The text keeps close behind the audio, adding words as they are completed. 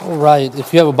All right,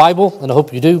 if you have a Bible, and I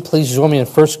hope you do, please join me in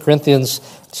 1 Corinthians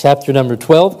chapter number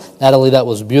 12. Natalie, that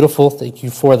was beautiful. Thank you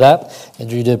for that.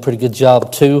 Andrew, you did a pretty good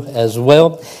job too as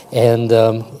well, and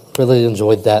really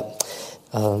enjoyed that.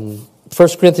 1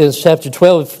 Corinthians chapter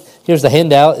 12, here's the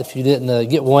handout. If you didn't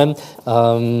get one,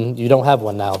 you don't have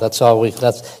one now. That's all you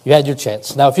had your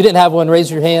chance. Now, if you didn't have one,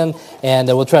 raise your hand, and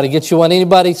we'll try to get you one.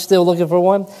 Anybody still looking for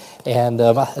one? And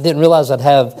I didn't realize I'd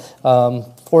have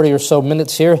 40 or so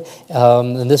minutes here,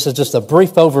 and this is just a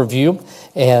brief overview,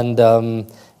 and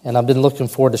I've been looking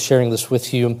forward to sharing this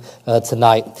with you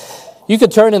tonight. You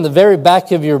could turn in the very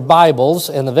back of your Bibles.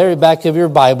 In the very back of your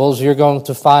Bibles, you're going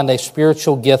to find a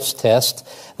spiritual gifts test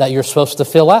that you're supposed to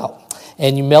fill out.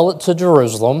 And you mail it to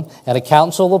Jerusalem, and a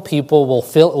council of people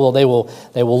they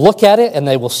will look at it, and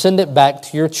they will send it back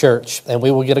to your church, and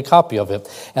we will get a copy of it.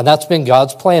 And that's been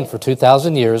God's plan for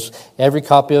 2,000 years. Every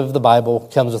copy of the Bible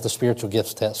comes with a spiritual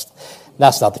gifts test.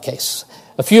 That's not the case.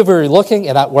 A few of you are looking,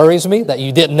 and that worries me that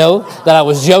you didn't know that I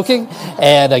was joking.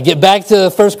 And get back to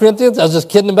 1 Corinthians. I was just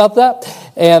kidding about that.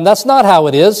 And that's not how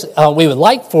it is. We would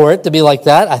like for it to be like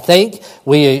that. I think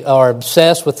we are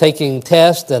obsessed with taking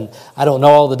tests, and I don't know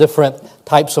all the different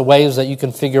types of ways that you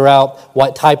can figure out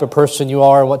what type of person you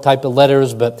are, what type of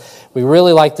letters, but we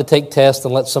really like to take tests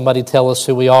and let somebody tell us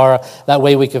who we are. That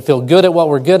way we can feel good at what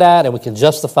we're good at, and we can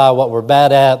justify what we're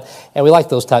bad at, and we like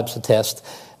those types of tests.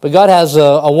 But God has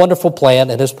a wonderful plan,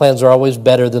 and His plans are always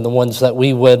better than the ones that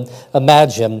we would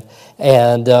imagine.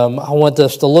 And I want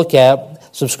us to look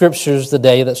at some scriptures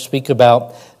today that speak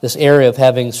about this area of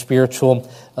having spiritual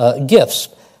gifts.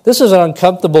 This is an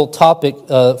uncomfortable topic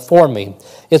for me.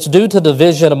 It's due to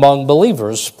division among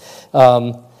believers.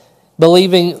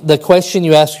 Believing the question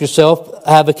you ask yourself,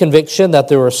 I have a conviction that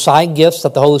there were side gifts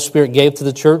that the Holy Spirit gave to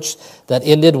the church that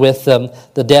ended with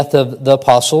the death of the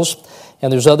apostles.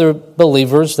 And there's other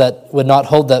believers that would not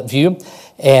hold that view.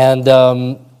 And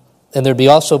there'd be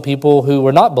also people who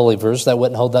were not believers that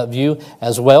wouldn't hold that view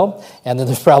as well. And then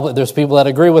there's people that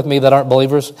agree with me that aren't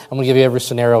believers. I'm going to give you every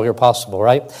scenario here possible,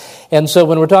 right? And so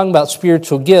when we're talking about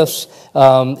spiritual gifts,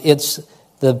 it's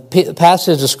the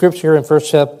passage of Scripture in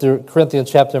 1 Corinthians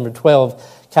chapter number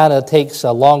 12 kind of takes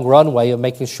a long runway of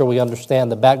making sure we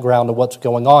understand the background of what's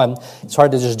going on. It's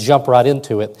hard to just jump right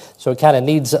into it. So it kind of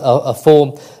needs a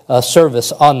full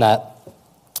service on that.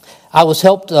 I was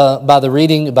helped by the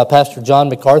reading by Pastor John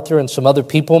MacArthur and some other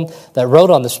people that wrote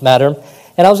on this matter.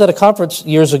 And I was at a conference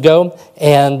years ago,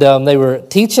 and they were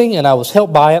teaching, and I was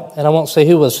helped by it. And I won't say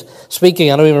who was speaking.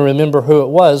 I don't even remember who it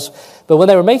was. But when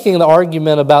they were making the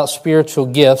argument about spiritual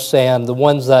gifts and the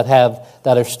ones that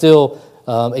are still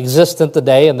existent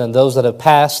today, and then those that have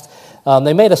passed,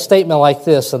 they made a statement like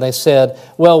this, and they said,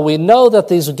 well, we know that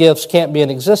these gifts can't be in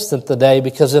existence today,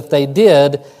 because if they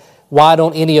did, why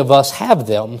don't any of us have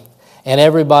them? And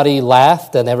everybody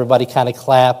laughed, and everybody kind of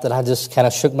clapped, and I just kind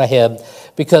of shook my head,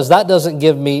 because that doesn't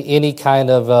give me any kind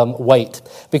of weight,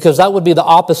 because that would be the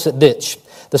opposite ditch.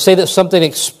 To say that something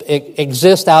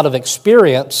exists out of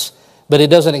experience, but it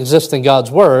doesn't exist in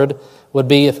God's Word, would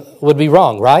be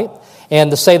wrong, right? And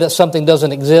to say that something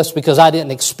doesn't exist because I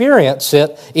didn't experience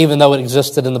it, even though it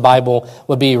existed in the Bible,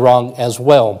 would be wrong as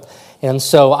well. And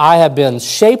so I have been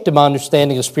shaped in my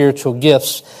understanding of spiritual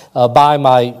gifts by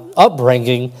my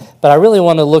upbringing, but I really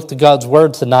want to look to God's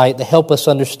Word tonight to help us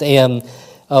understand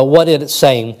what it is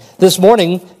saying. This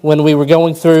morning, when we were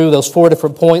going through those 4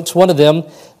 different points, one of them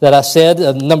that I said,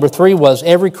 number 3, was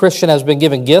every Christian has been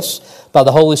given gifts by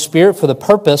the Holy Spirit for the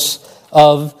purpose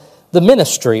of the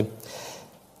ministry.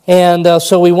 And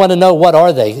so we want to know, what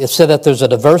are they? It said that there's a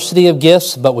diversity of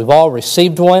gifts, but we've all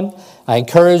received one. I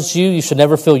encourage you should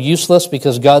never feel useless,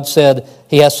 because God said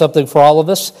He has something for all of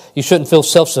us. You shouldn't feel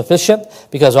self-sufficient,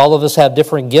 because all of us have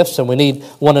different gifts and we need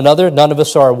one another. None of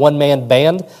us are a one-man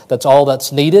band. That's all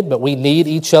that's needed, but we need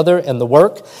each other in the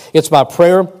work. It's my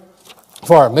prayer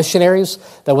for our missionaries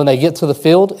that when they get to the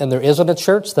field and there isn't a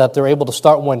church, that they're able to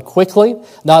start one quickly,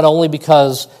 not only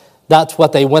because that's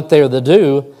what they went there to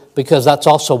do, because that's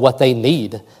also what they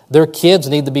need. Their kids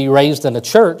need to be raised in a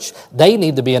church. They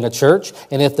need to be in a church.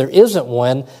 And if there isn't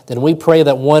one, then we pray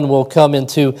that one will come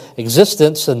into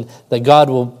existence and that God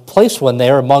will place one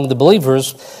there among the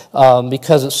believers,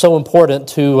 because it's so important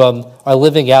to our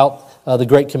living out the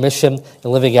Great Commission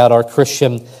and living out our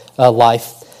Christian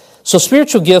life. So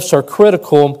spiritual gifts are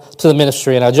critical to the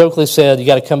ministry. And I jokingly said, you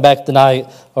got to come back tonight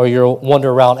or you'll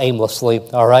wander around aimlessly,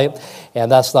 all right?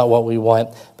 And that's not what we want.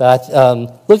 But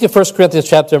look at 1 Corinthians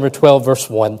chapter number 12, verse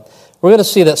 1. We're going to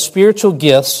see that spiritual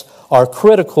gifts are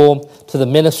critical to the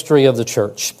ministry of the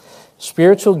church.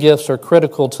 Spiritual gifts are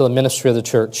critical to the ministry of the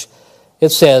church. It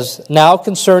says, now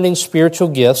concerning spiritual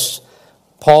gifts,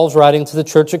 Paul's writing to the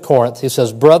church at Corinth. He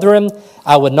says, "Brethren,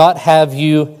 I would not have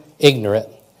you ignorant.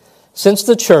 Since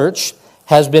the church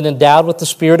has been endowed with the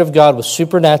Spirit of God with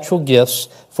supernatural gifts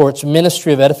for its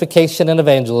ministry of edification and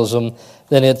evangelism,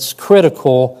 then it's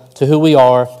critical to who we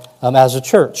are as a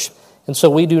church." And so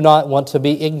we do not want to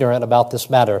be ignorant about this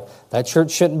matter. That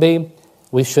church shouldn't be.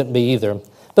 We shouldn't be either.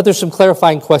 But there's some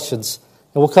clarifying questions.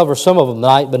 And we'll cover some of them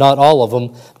tonight, but not all of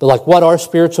them. But like, what are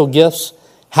spiritual gifts?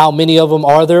 How many of them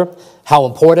are there? How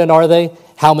important are they?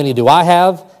 How many do I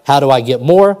have? How do I get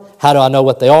more? How do I know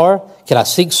what they are? Can I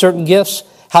seek certain gifts?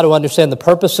 How do I understand the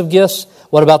purpose of gifts?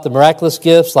 What about the miraculous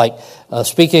gifts like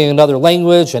speaking another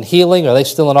language and healing? Are they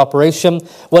still in operation?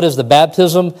 What is the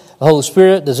baptism of the Holy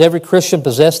Spirit? Does every Christian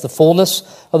possess the fullness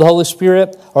of the Holy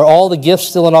Spirit? Are all the gifts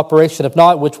still in operation? If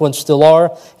not, which ones still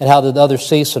are? And how did the others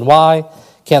cease and why?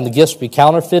 Can the gifts be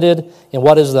counterfeited? And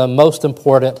what is the most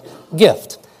important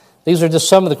gift? These are just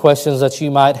some of the questions that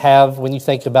you might have when you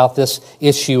think about this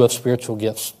issue of spiritual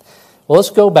gifts. Well,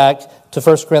 let's go back to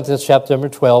 1 Corinthians chapter number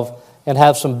 12 and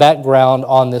have some background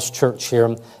on this church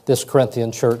here, this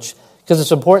Corinthian church, because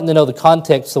it's important to know the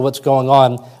context of what's going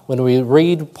on when we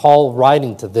read Paul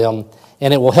writing to them,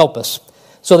 and it will help us.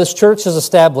 So this church is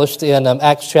established in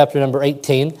Acts chapter number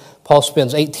 18. Paul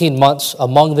spends 18 months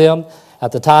among them.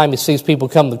 At the time, he sees people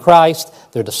come to Christ.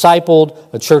 They're discipled.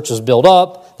 The church is built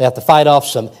up. They have to fight off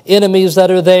some enemies that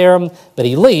are there. But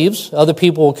he leaves. Other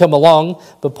people will come along.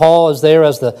 But Paul is there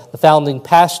as the founding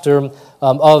pastor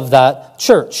of that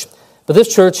church. But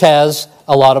this church has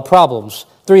a lot of problems.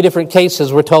 3 different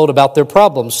cases we're told about their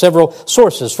problems. Several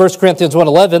sources. 1 Corinthians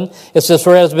 1:11, it says,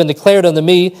 "For it has been declared unto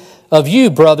me of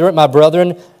you, brethren, my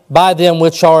brethren, by them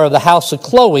which are of the house of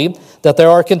Chloe, that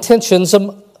there are contentions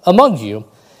among you."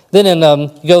 Then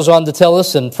he goes on to tell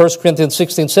us in 1 Corinthians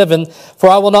 16:7, "For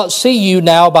I will not see you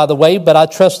now by the way, but I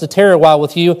trust to tarry a while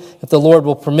with you, if the Lord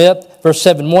will permit." Verse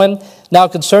 7:1, "Now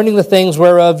concerning the things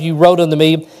whereof you wrote unto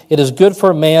me, it is good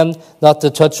for a man not to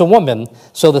touch a woman."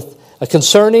 So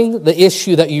concerning the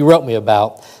issue that you wrote me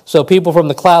about. So people from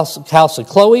the house of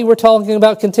Chloe were talking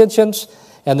about contentions,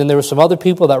 and then there were some other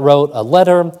people that wrote a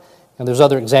letter, and there's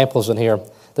other examples in here.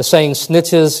 The saying,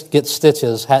 "snitches get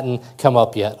stitches," hadn't come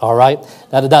up yet, all right?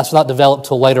 That's not developed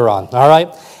till later on, all right?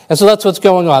 And so that's what's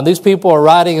going on. These people are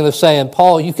writing and they're saying,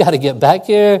 "Paul, you got to get back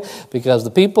here because the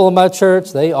people in my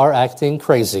church, they are acting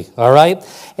crazy," all right?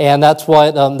 And that's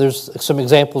why there's some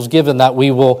examples given that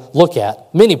we will look at.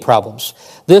 Many problems.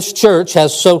 This church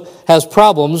has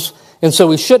problems, and so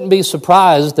we shouldn't be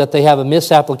surprised that they have a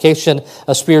misapplication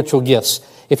of spiritual gifts.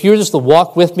 If you were just to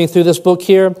walk with me through this book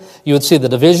here, you would see the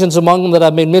divisions among them that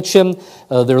I've made mention.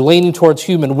 They're leaning towards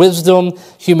human wisdom,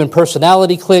 human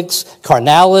personality cliques,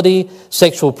 carnality,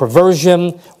 sexual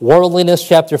perversion, worldliness,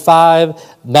 chapter 5,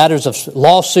 matters of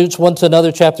lawsuits one to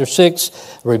another, chapter 6,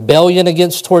 rebellion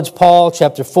towards Paul,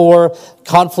 chapter 4,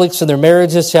 conflicts in their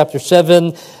marriages, chapter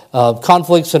 7,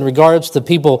 conflicts in regards to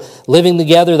people living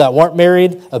together that weren't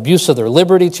married, abuse of their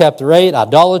liberty, chapter 8,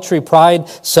 idolatry, pride,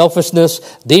 selfishness,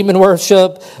 demon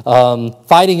worship,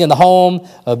 fighting in the home,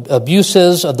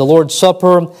 abuses of the Lord's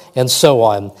Supper, and so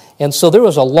on. And so there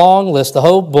was a long list. The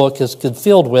whole book is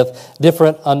filled with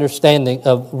different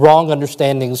wrong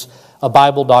understandings of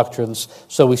Bible doctrines.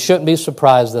 So we shouldn't be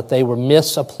surprised that they were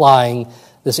misapplying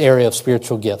this area of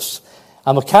spiritual gifts.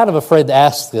 I'm kind of afraid to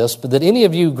ask this, but did any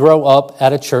of you grow up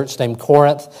at a church named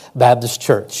Corinth Baptist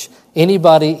Church?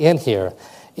 Anybody in here?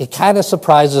 It kind of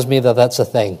surprises me that that's a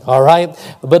thing, all right?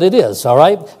 But it is, all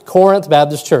right? Corinth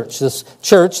Baptist Church, this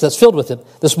church that's filled with it.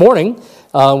 This morning,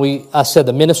 I said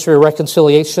the ministry of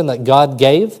reconciliation that God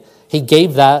gave, He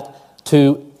gave that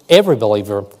to every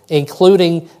believer,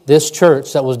 including this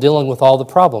church that was dealing with all the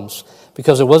problems.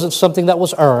 Because it wasn't something that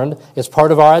was earned. It's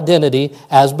part of our identity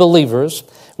as believers.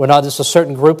 We're not just a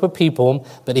certain group of people,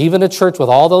 but even a church with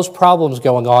all those problems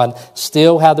going on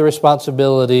still have the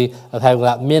responsibility of having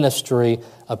that ministry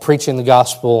of preaching the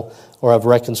gospel or of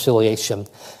reconciliation.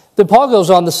 Then Paul goes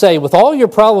on to say, with all your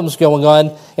problems going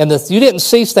on, and you didn't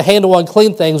cease to handle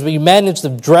unclean things, but you managed to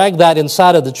drag that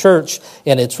inside of the church,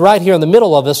 and it's right here in the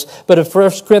middle of us. But in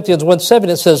 1 Corinthians 1:7,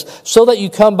 it says, "So that you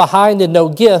come behind in no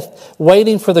gift,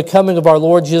 waiting for the coming of our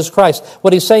Lord Jesus Christ."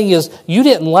 What he's saying is, you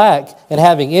didn't lack in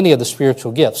having any of the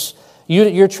spiritual gifts.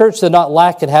 Your church did not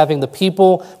lack in having the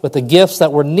people with the gifts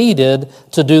that were needed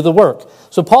to do the work.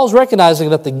 So Paul's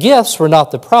recognizing that the gifts were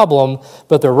not the problem,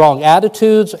 but their wrong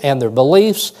attitudes and their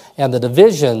beliefs and the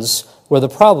divisions were the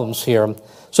problems here.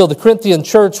 So the Corinthian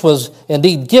church was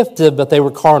indeed gifted, but they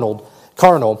were carnal.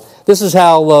 This is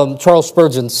how Charles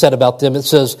Spurgeon said about them. It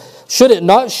says, "Should it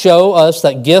not show us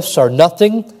that gifts are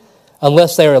nothing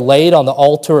unless they are laid on the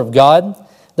altar of God?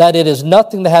 That it is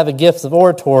nothing to have a gift of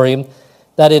oratory,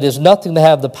 that it is nothing to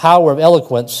have the power of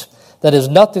eloquence, that it is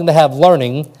nothing to have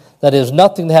learning, that it is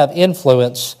nothing to have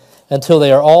influence, until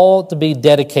they are all to be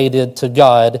dedicated to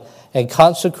God and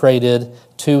consecrated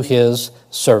to His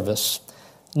service.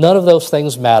 None of those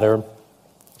things matter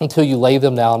until you lay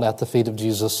them down at the feet of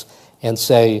Jesus and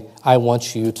say, I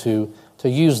want you to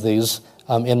use these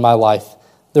in my life.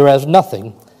 There is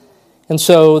nothing. And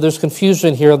so there's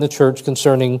confusion here in the church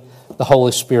concerning the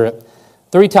Holy Spirit.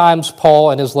 3 times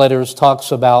Paul in his letters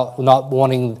talks about not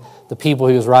wanting the people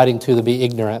he was writing to be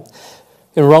ignorant.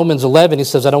 In Romans 11, he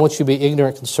says, I don't want you to be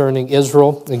ignorant concerning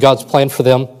Israel and God's plan for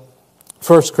them.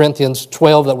 1 Corinthians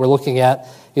 12 that we're looking at,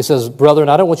 he says, brethren,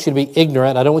 I don't want you to be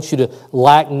ignorant. I don't want you to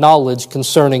lack knowledge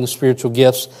concerning spiritual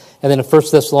gifts. And then in 1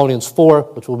 Thessalonians 4,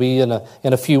 which will be in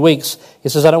a few weeks, he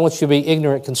says, I don't want you to be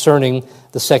ignorant concerning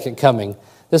the second coming.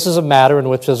 This is a matter in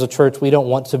which, as a church, we don't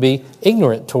want to be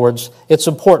ignorant towards. It's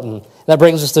important. That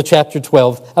brings us to chapter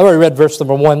 12. I already read verse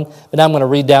number 1, but now I'm going to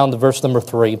read down to verse number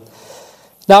 3.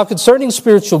 Now concerning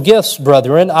spiritual gifts,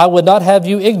 brethren, I would not have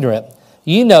you ignorant.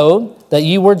 Ye know that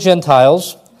ye were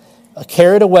Gentiles,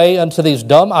 carried away unto these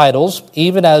dumb idols,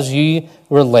 even as ye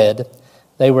were led.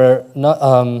 They were not,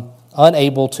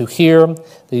 unable to hear.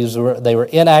 They were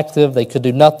inactive. They could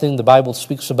do nothing. The Bible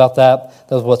speaks about that.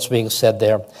 That's what's being said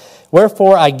there.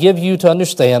 Wherefore I give you to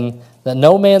understand that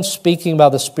no man speaking by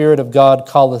the Spirit of God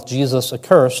calleth Jesus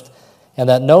accursed, and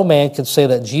that no man can say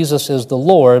that Jesus is the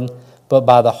Lord, but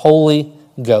by the Holy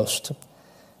Ghost.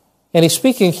 And he's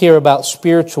speaking here about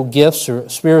spiritual gifts or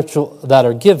spiritual that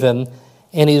are given,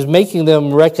 and he's making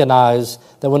them recognize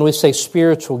that when we say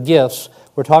spiritual gifts,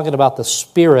 we're talking about the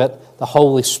Spirit, the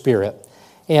Holy Spirit.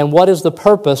 And what is the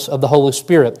purpose of the Holy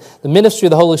Spirit? The ministry of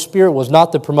the Holy Spirit was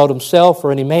not to promote himself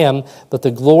or any man, but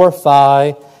to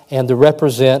glorify and to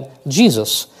represent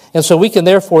Jesus. And so we can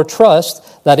therefore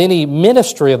trust that any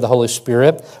ministry of the Holy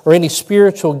Spirit or any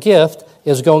spiritual gift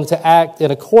is going to act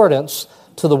in accordance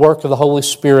to the work of the Holy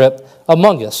Spirit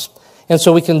among us. And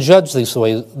so we can judge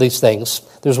these things.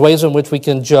 There's ways in which we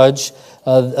can judge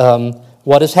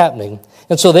what is happening.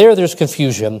 And so there's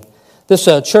confusion. This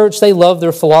church, they love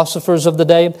their philosophers of the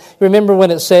day. Remember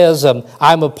when it says,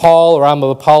 I'm of Paul, or I'm of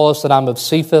Apollos, and I'm of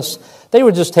Cephas? They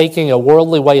were just taking a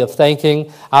worldly way of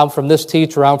thinking. I'm from this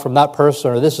teacher, I'm from that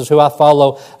person, or this is who I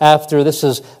follow after, this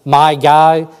is my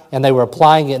guy. And they were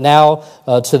applying it now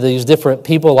to these different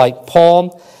people like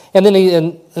Paul. And then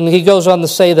he goes on to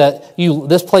say that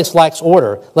this place lacks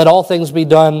order. Let all things be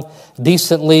done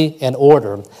decently in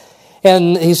order.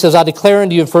 And he says, I declare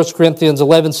unto you in 1 Corinthians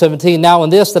 11:17, now in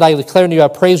this that I declare unto you, I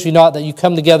praise you not that you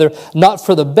come together not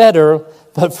for the better,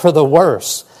 but for the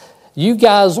worse. You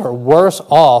guys are worse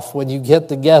off when you get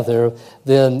together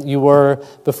than you were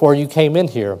before you came in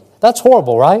here. That's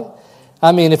horrible, right?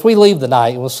 I mean, if we leave the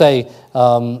night, we'll say,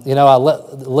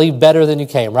 leave better than you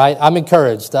came, right? I'm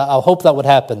encouraged. I hope that would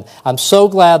happen. I'm so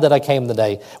glad that I came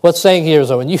today. What's saying here is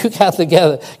that when you got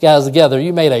guys together,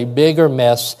 you made a bigger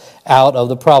mess out of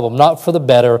the problem, not for the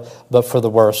better, but for the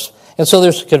worse. And so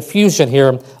there's confusion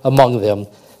here among them.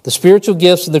 The spiritual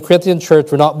gifts in the Corinthian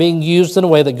church were not being used in a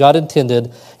way that God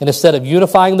intended. And instead of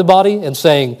unifying the body and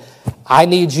saying, I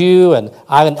need you and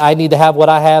I need to have what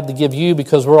I have to give you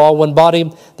because we're all one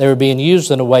body, they were being used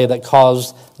in a way that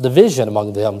caused division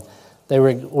among them. They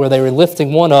were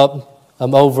lifting one up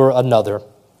over another.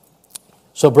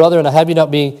 So, brethren, I have you not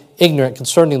be ignorant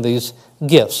concerning these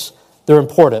gifts. They're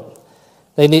important.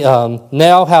 They need,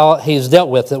 now how he's dealt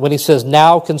with it. When he says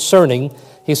now concerning,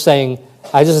 he's saying,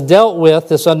 I just dealt with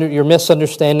this your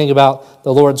misunderstanding about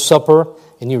the Lord's Supper,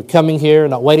 and you were coming here,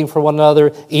 not waiting for one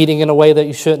another, eating in a way that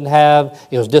you shouldn't have.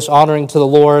 It was dishonoring to the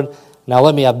Lord. Now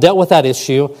I've dealt with that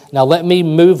issue. Now let me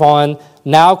move on.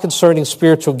 Now concerning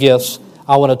spiritual gifts,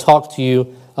 I want to talk to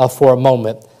you for a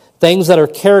moment. Things that are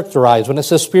characterized. When it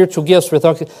says spiritual gifts,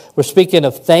 we're speaking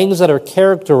of things that are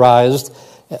characterized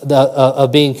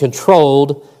of being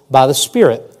controlled by the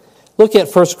Spirit. Look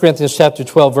at 1 Corinthians chapter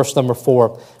 12, verse number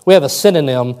 4. We have a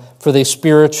synonym for these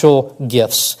spiritual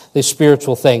gifts, these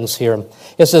spiritual things here.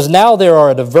 It says, now there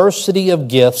are a diversity of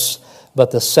gifts,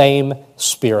 but the same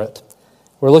Spirit.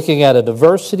 We're looking at a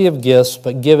diversity of gifts,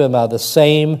 but given by the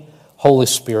same Holy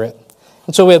Spirit.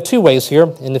 And so we have 2 ways here,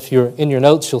 and if you're in your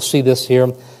notes, you'll see this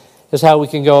here, is how we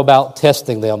can go about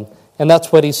testing them. And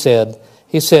that's what he said.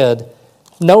 He said,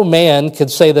 no man can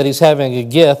say that he's having a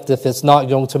gift if it's not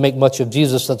going to make much of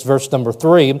Jesus. That's verse number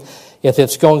 3. If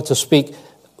it's going to speak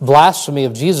blasphemy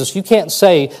of Jesus, you can't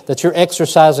say that you're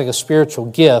exercising a spiritual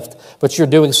gift, but you're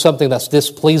doing something that's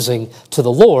displeasing to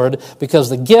the Lord, because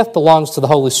the gift belongs to the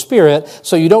Holy Spirit.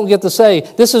 So you don't get to say,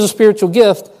 this is a spiritual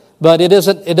gift, but it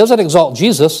doesn't exalt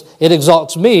Jesus. It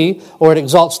exalts me, or it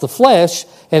exalts the flesh.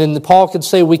 And then Paul could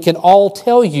say, we can all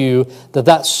tell you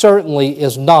that certainly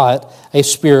is not a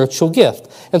spiritual gift.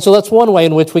 And so that's one way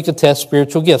in which we could test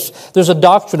spiritual gifts. There's a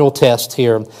doctrinal test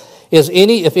here.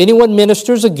 If anyone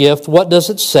ministers a gift, what does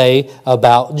it say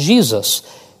about Jesus?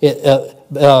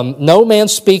 No man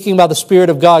speaking by the Spirit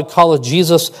of God calleth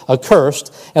Jesus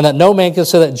accursed, and that no man can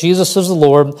say that Jesus is the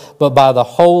Lord, but by the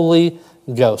Holy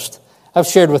Ghost. I've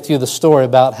shared with you the story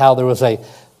about how there was a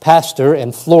pastor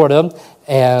in Florida,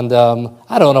 and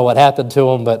I don't know what happened to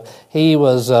him, but he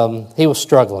was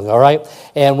struggling, all right?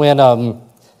 And when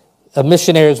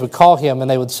missionaries would call him and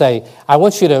they would say, I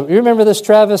want you to, you remember this,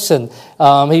 Travis? And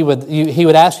he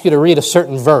would ask you to read a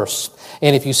certain verse.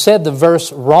 And if you said the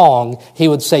verse wrong, he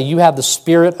would say, you have the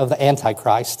spirit of the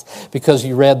Antichrist because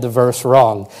you read the verse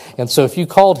wrong. And so if you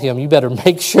called him, you better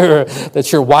make sure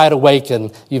that you're wide awake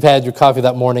and you've had your coffee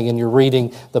that morning and you're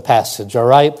reading the passage, all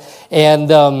right? And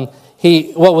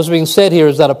what was being said here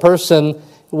is that a person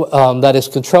that is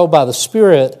controlled by the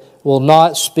Spirit will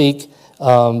not speak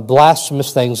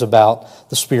blasphemous things about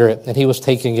the Spirit. And he was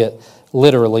taking it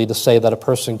literally to say that a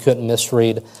person couldn't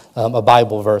misread a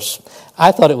Bible verse.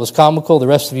 I thought it was comical. The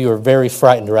rest of you are very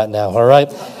frightened right now, all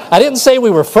right? I didn't say we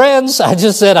were friends. I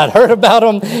just said I'd heard about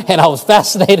him, and I was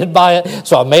fascinated by it,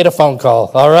 so I made a phone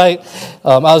call, all right?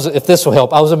 If this will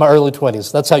help, I was in my early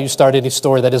 20s. That's how you start any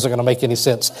story that isn't going to make any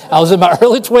sense. I was in my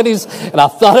early 20s, and I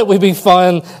thought it would be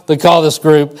fun to call this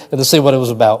group and to see what it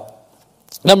was about.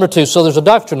 Number 2, so there's a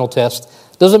doctrinal test.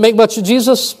 Does it make much of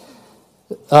Jesus?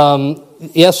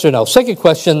 Yes or no? Second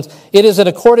question, it is in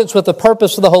accordance with the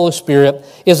purpose of the Holy Spirit.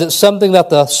 Is it something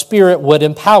that the Spirit would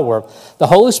empower? The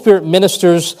Holy Spirit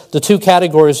ministers to two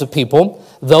categories of people,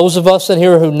 those of us in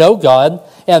here who know God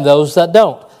and those that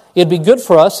don't. It'd be good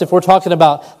for us, if we're talking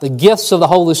about the gifts of the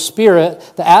Holy Spirit,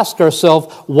 to ask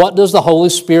ourselves, what does the Holy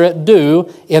Spirit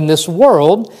do in this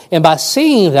world? And by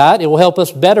seeing that, it will help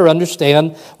us better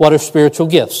understand what are spiritual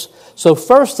gifts. So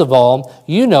first of all,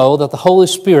 you know that the Holy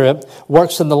Spirit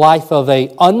works in the life of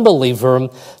an unbeliever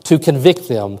to convict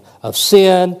them of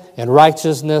sin and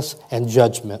righteousness and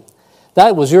judgment.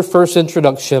 That was your first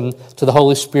introduction to the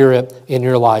Holy Spirit in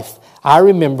your life. I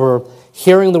remember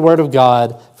hearing the Word of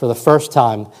God for the first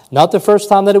time. Not the first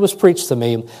time that it was preached to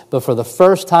me, but for the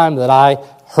first time that I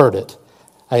heard it.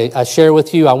 I share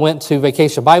with you, I went to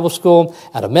Vacation Bible School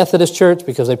at a Methodist church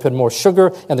because they put more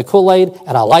sugar in the Kool-Aid,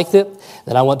 and I liked it.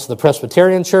 Then I went to the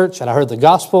Presbyterian church, and I heard the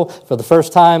gospel for the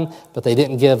first time, but they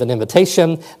didn't give an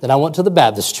invitation. Then I went to the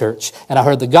Baptist church, and I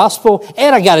heard the gospel,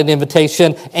 and I got an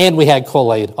invitation, and we had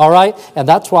Kool-Aid, all right? And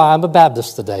that's why I'm a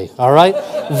Baptist today, all right?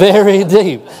 Very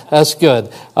deep. That's good,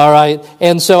 all right?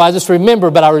 And so I just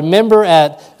remember, but I remember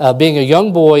at being a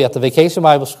young boy at the Vacation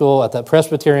Bible School at that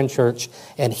Presbyterian church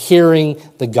and hearing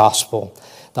the gospel.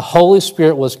 The Holy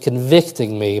Spirit was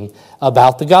convicting me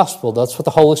about the gospel. That's what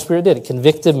the Holy Spirit did. It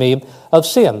convicted me of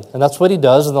sin. And that's what He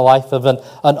does in the life of an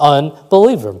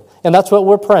unbeliever. And that's what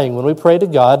we're praying. When we pray to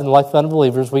God in the life of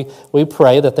unbelievers, we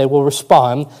pray that they will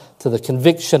respond to the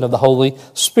conviction of the Holy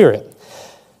Spirit.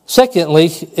 Secondly,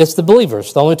 it's the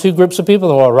believers. The only two groups of people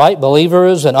in the world, right?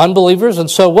 Believers and unbelievers. And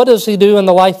so what does He do in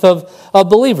the life of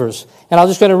believers? And I'm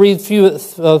just going to read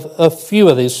a few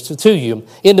of these to you.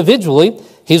 Individually,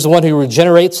 He's the one who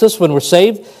regenerates us when we're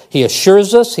saved. He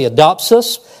assures us. He adopts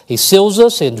us. He seals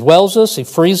us. He indwells us. He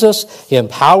frees us. He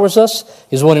empowers us.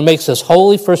 He's the one who makes us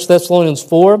holy, 1 Thessalonians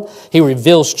 4. He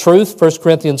reveals truth, 1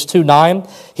 Corinthians 2:9.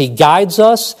 He guides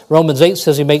us. Romans 8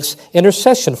 says He makes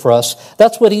intercession for us.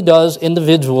 That's what He does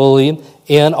individually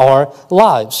in our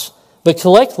lives. But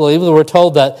collectively, we're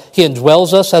told that He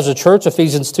indwells us as a church,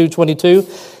 Ephesians 2:22.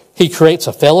 He creates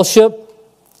a fellowship.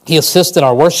 He assists in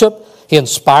our worship. He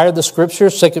inspired the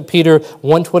Scriptures, 2 Peter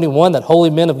 1:21, that holy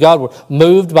men of God were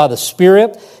moved by the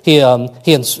Spirit. He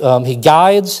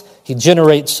guides. He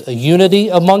generates a unity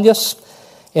among us,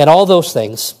 and all those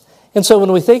things. And so when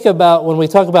we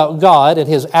talk about God and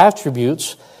His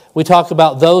attributes, we talk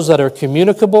about those that are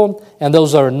communicable and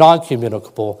those that are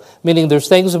non-communicable. Meaning there's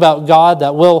things about God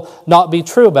that will not be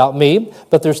true about me,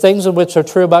 but there's things in which are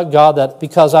true about God that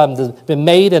because I've been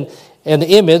made in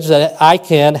the image that I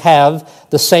can have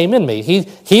the same in me.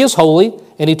 He is holy,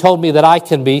 and He told me that I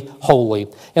can be holy.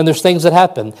 And there's things that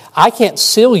happen. I can't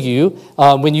seal you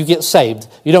when you get saved.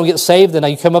 You don't get saved, and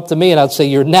you come up to me, and I'd say,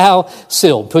 you're now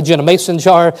sealed. Put you in a mason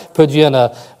jar, put you in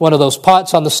one of those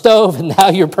pots on the stove, and now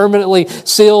you're permanently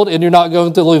sealed, and you're not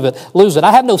going to lose it.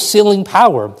 I have no sealing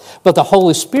power, but the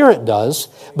Holy Spirit does.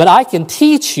 But I can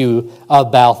teach you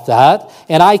about that,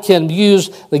 and I can use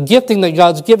the gifting that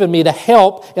God's given me to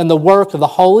help in the work of the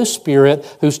Holy Spirit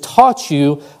who's taught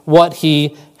you what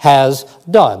He has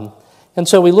done. And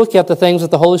so we look at the things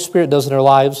that the Holy Spirit does in our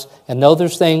lives and know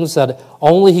there's things that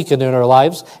only He can do in our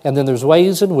lives. And then there's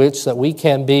ways in which that we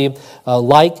can be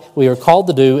like we are called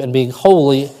to do and being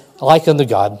holy like unto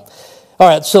God. All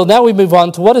right, so now we move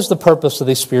on to what is the purpose of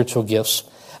these spiritual gifts.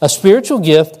 A spiritual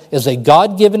gift is a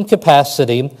God-given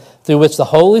capacity through which the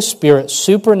Holy Spirit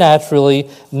supernaturally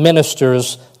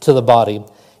ministers to the body.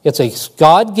 It's a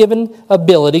God-given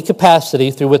ability,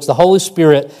 capacity, through which the Holy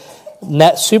Spirit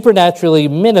supernaturally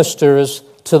ministers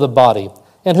to the body.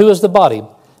 And who is the body?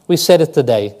 We said it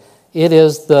today.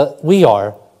 We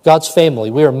are God's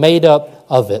family. We are made up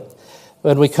of it.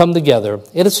 When we come together,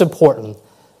 it is important.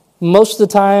 Most of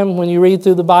the time when you read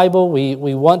through the Bible,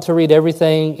 we want to read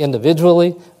everything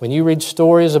individually. When you read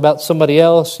stories about somebody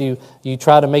else, you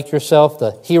try to make yourself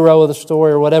the hero of the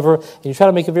story or whatever, and you try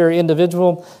to make it very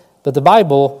individual. But the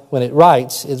Bible, when it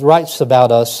writes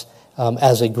about us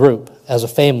as a group, as a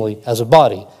family, as a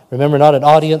body. Remember, not an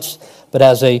audience, but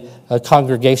as a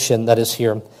congregation that is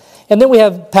here. And then we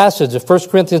have a passage of 1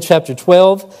 Corinthians chapter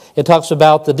 12. It talks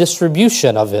about the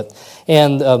distribution of it.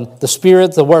 And the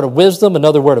Spirit, the word of wisdom,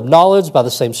 another word of knowledge by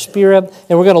the same Spirit.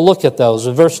 And we're going to look at those.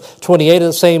 In verse 28 of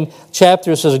the same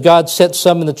chapter, it says, God set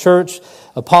some in the church,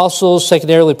 apostles,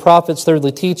 secondarily prophets,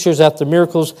 thirdly teachers, after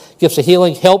miracles, gifts of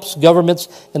healing, helps, governments,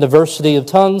 and diversity of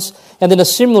tongues. And then a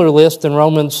similar list in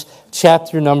Romans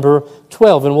chapter number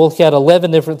 12. And we'll look at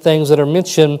 11 different things that are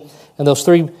mentioned in those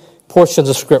three portions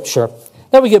of Scripture.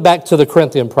 Now we get back to the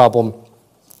Corinthian problem,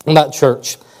 not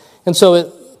church. And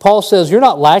so Paul says, you're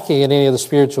not lacking in any of the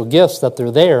spiritual gifts that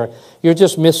they're there. You're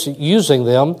just misusing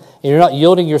them, and you're not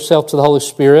yielding yourself to the Holy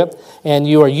Spirit, and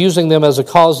you are using them as a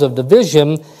cause of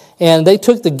division. And they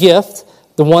took the gift,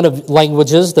 the one of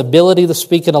languages, the ability to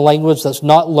speak in a language that's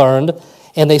not learned,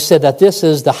 and they said that this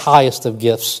is the highest of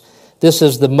gifts. This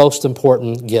is the most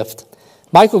important gift.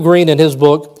 Michael Green, in his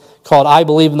book called I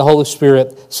Believe in the Holy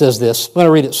Spirit, says this. I'm going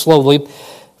to read it slowly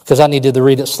because I needed to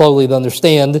read it slowly to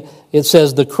understand. It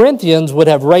says, the Corinthians would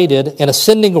have rated in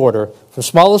ascending order, from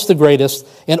smallest to greatest,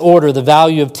 in order the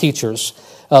value of teachers.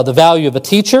 The value of a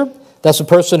teacher, that's a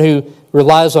person who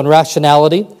relies on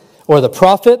rationality, or the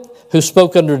prophet who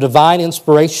spoke under divine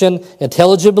inspiration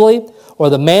intelligibly,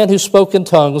 or the man who spoke in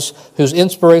tongues whose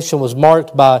inspiration was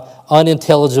marked by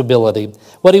unintelligibility.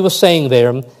 What he was saying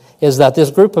there is that this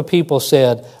group of people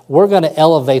said, we're going to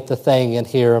elevate the thing in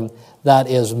here that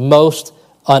is most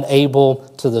unable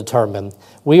to determine.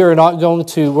 We're going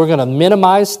to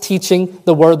minimize teaching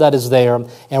the word that is there,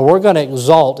 and we're going to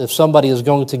exalt if somebody is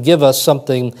going to give us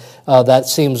something that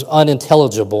seems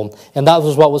unintelligible. And that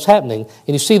was what was happening.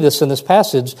 And you see this in this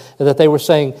passage, that they were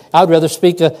saying, I'd rather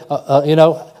speak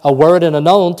a word in a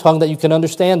known tongue that you can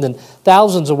understand than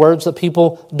thousands of words that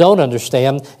people don't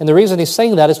understand. And the reason he's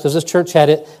saying that is because this church had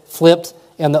it flipped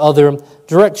in the other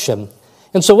direction.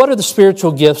 And so what are the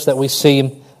spiritual gifts that we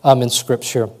see in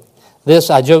Scripture?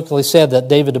 This, I jokingly said that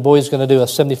David Du Bois is going to do a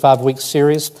 75-week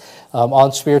series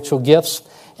on spiritual gifts,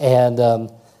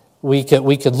 and we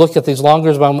could look at these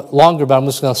longer, but I'm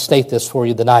just going to state this for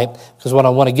you tonight, because what I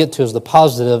want to get to is the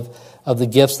positive of the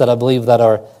gifts that I believe that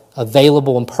are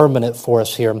available and permanent for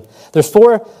us here. There's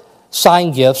 4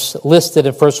 sign gifts listed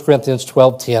in 1 Corinthians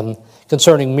 12:10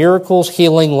 concerning miracles,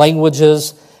 healing,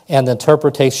 languages, and the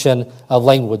interpretation of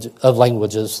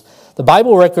languages. The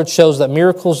Bible record shows that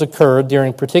miracles occurred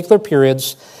during particular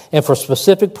periods and for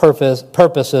specific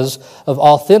purposes of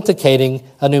authenticating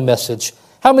a new message.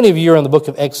 How many of you are in the book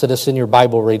of Exodus in your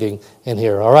Bible reading in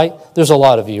here, all right? There's a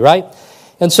lot of you, right?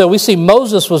 And so we see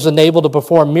Moses was enabled to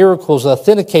perform miracles to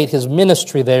authenticate his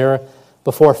ministry there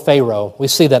before Pharaoh. We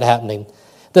see that happening.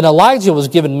 Then Elijah was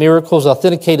given miracles to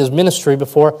authenticate his ministry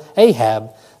before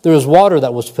Ahab. There was water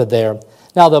that was put there.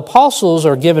 Now the apostles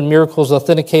are given miracles to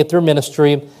authenticate their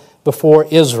ministry before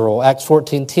Israel. Acts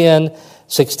 14:10,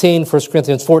 16, 1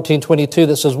 Corinthians 14:22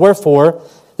 that says, wherefore,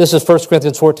 this is 1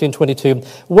 Corinthians 14:22,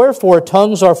 wherefore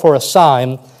tongues are for a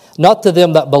sign, not to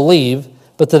them that believe,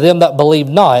 but to them that believe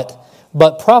not.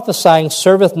 But prophesying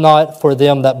serveth not for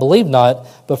them that believe not,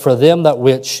 but for them that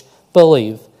which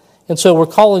believe. And so we're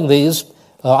calling these,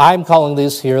 I'm calling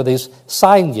these here, these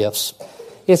sign gifts.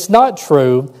 It's not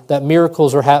true that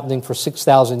miracles are happening for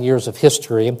 6,000 years of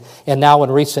history, and now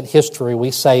in recent history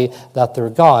we say that they're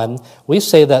gone. We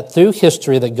say that through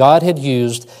history that God had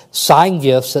used sign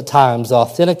gifts at times to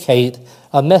authenticate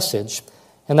a message.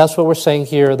 And that's what we're saying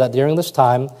here, that during this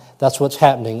time, that's what's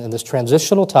happening in this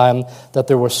transitional time, that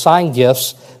there were sign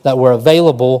gifts that were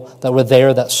available, that were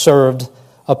there, that served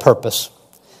a purpose.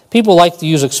 People like to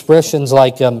use expressions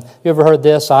like, you ever heard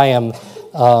this? I am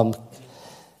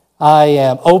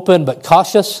open but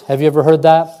cautious. Have you ever heard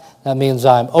that? That means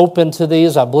I'm open to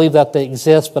these. I believe that they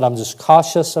exist, but I'm just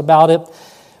cautious about it.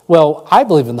 Well, I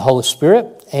believe in the Holy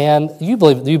Spirit, and do you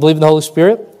believe in the Holy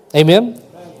Spirit? Amen?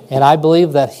 And I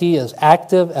believe that He is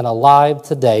active and alive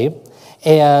today.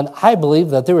 And I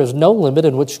believe that there is no limit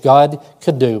in which God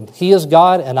could do. He is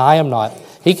God and I am not.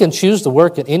 He can choose to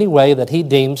work in any way that He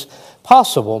deems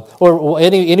possible, or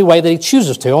any way that He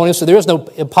chooses to. Honestly, there is no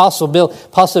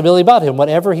possibility about Him,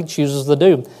 whatever He chooses to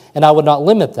do. And I would not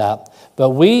limit that.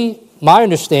 But my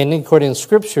understanding, according to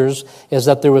Scriptures, is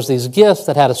that there was these gifts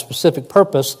that had a specific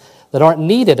purpose that aren't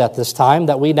needed at this time,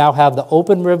 that we now have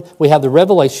we have the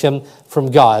revelation from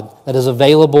God that is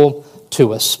available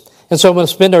to us. And so I'm going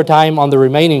to spend our time on the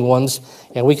remaining ones,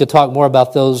 and we could talk more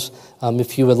about those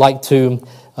if you would like to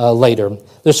later.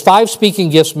 There's 5 speaking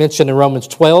gifts mentioned in Romans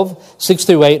 12, 6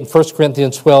 through 8, and 1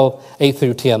 Corinthians 12, 8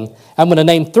 through 10. I'm going to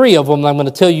name 3 of them, and I'm going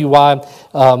to tell you why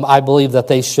I believe that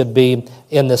they should be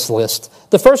in this list.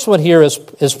 The first one here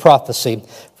is prophecy.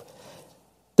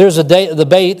 There's a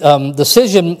debate.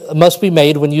 Decision must be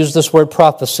made when you use this word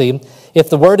prophecy. If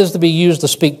the word is to be used to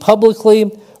speak publicly,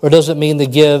 or does it mean to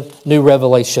give new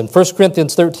revelation? 1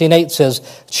 Corinthians 13:8 says,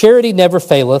 "Charity never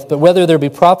faileth, but whether there be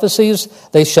prophecies,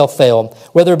 they shall fail.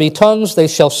 Whether there be tongues, they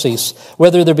shall cease.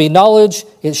 Whether there be knowledge,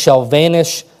 it shall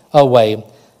vanish away."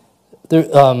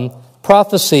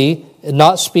 Prophecy,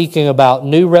 not speaking about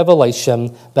new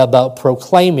revelation, but about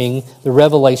proclaiming the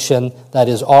revelation that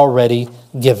is already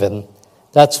given.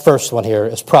 That's first one here,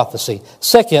 is prophecy.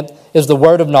 Second is the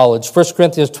word of knowledge. 1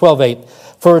 Corinthians 12:8.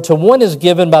 "For to one is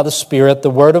given by the Spirit the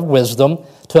word of wisdom,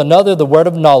 to another the word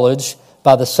of knowledge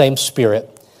by the same Spirit."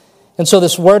 And so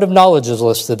this word of knowledge is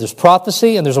listed. There's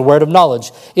prophecy and there's a word of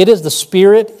knowledge. It is the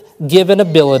Spirit-given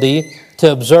ability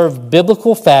to observe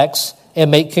biblical facts and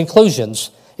make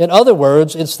conclusions. In other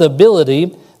words, it's the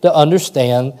ability to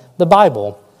understand the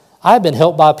Bible. I've been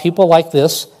helped by people like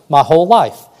this my whole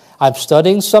life. I'm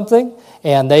studying something,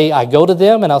 and I go to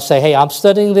them and I'll say, "Hey, I'm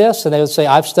studying this," and they would say,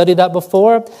 "I've studied that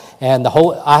before," and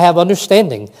I have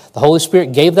understanding. The Holy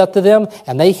Spirit gave that to them,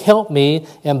 and they helped me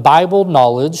in Bible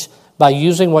knowledge by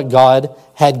using what God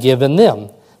had given them.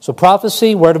 So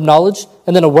prophecy, word of knowledge,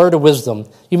 and then a word of wisdom.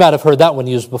 You might have heard that one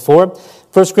used before.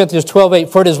 1 Corinthians 12:8,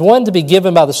 "For it is one to be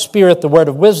given by the Spirit the word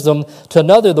of wisdom, to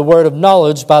another the word of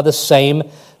knowledge by the same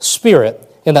Spirit."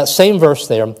 In that same verse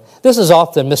there. This is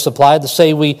often misapplied to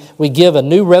say we give a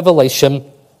new revelation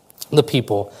to the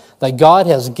people, that God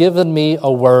has given me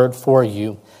a word for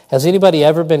you. Has anybody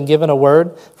ever been given a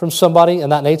word from somebody in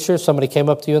that nature? Somebody came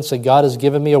up to you and said, "God has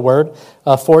given me a word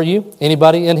for you."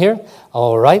 Anybody in here?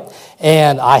 All right.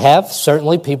 And I have.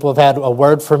 Certainly people have had a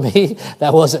word for me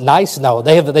that wasn't nice. No,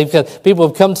 people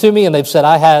have come to me and they've said,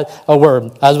 "I had a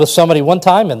word." I was with somebody one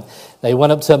time and they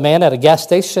went up to a man at a gas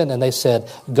station and they said,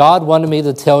 "God wanted me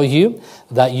to tell you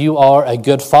that you are a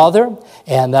good father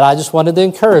and that I just wanted to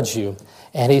encourage you."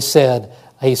 And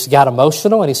he got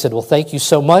emotional and he said, "Well, thank you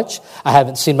so much. I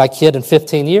haven't seen my kid in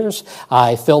 15 years.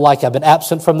 I feel like I've been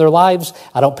absent from their lives.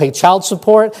 I don't pay child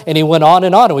support." And he went on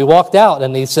and we walked out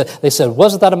and they said,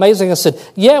 "Wasn't that amazing?" I said,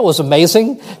 "Yeah, it was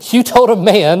amazing. You told a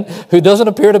man who doesn't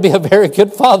appear to be a very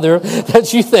good father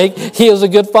that you think he is a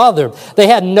good father." They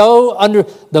had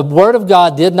the Word of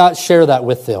God did not share that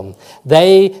with them.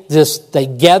 They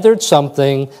gathered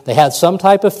something. They had some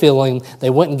type of feeling. They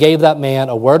went and gave that man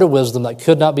a word of wisdom that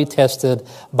could not be tested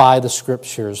by the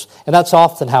Scriptures. And that's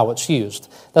often how it's used.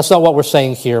 That's not what we're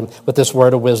saying here with this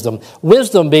word of wisdom.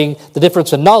 Wisdom being the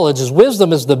difference in knowledge is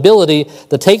wisdom is the ability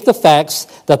to take the facts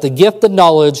that the gift of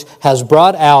knowledge has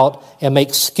brought out and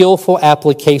make skillful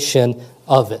application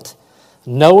of it.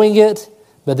 Knowing it,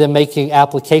 but then making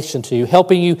application to you,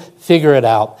 helping you figure it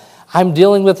out. I'm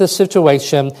dealing with this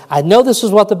situation. I know this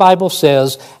is what the Bible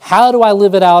says. How do I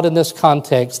live it out in this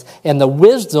context? And the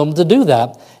wisdom to do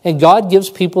that. And God gives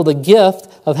people the gift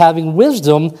of having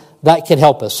wisdom that can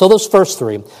help us. So those first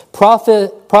 3,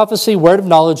 prophecy, word of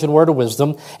knowledge, and word of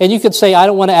wisdom. And you could say, I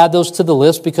don't want to add those to the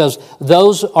list because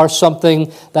those are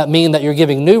something that mean that you're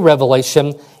giving new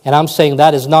revelation. And I'm saying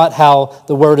that is not how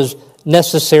the word is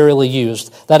necessarily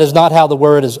used. That is not how the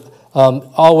word is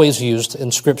always used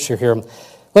in Scripture here.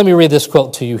 Let me read this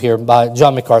quote to you here by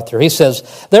John MacArthur. He says,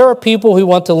 "There are people who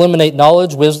want to eliminate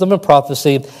knowledge, wisdom, and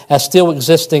prophecy as still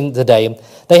existing today.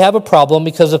 They have a problem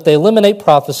because if they eliminate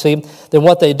prophecy, then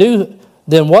what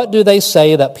do they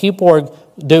say that people are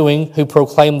doing who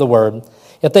proclaim the word?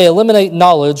 If they eliminate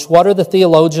knowledge, what are the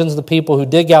theologians, the people who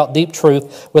dig out deep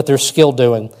truth with their skill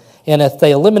doing? And if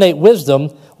they eliminate wisdom,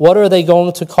 what are they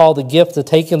going to call the gift of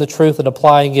taking the truth and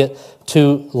applying it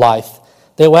to life?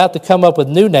 They will have to come up with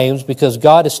new names because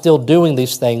God is still doing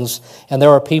these things and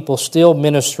there are people still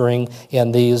ministering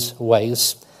in these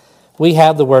ways." we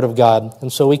have the Word of God,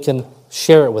 and so we can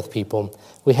share it with people.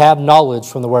 We have knowledge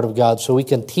from the Word of God, so we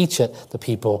can teach it to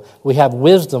people. We have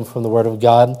wisdom from the Word of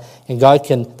God, and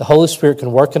the Holy Spirit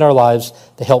can work in our lives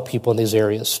to help people in these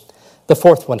areas. The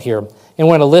fourth one here, and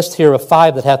we're going to list here of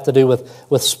 5 that have to do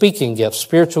with speaking gifts,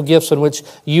 spiritual gifts in which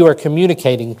you are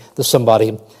communicating to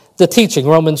somebody. The teaching,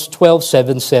 Romans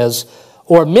 12:7 says,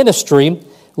 or ministry,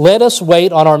 let us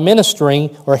wait on our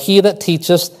ministering, or he that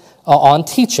teacheth on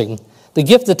teaching. The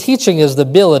gift of teaching is the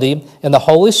ability in the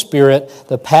Holy Spirit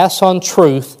to pass on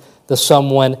truth to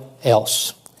someone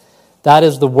else. That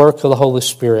is the work of the Holy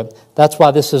Spirit. That's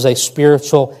why this is a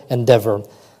spiritual endeavor.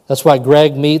 That's why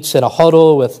Greg meets in a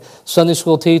huddle with Sunday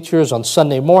school teachers on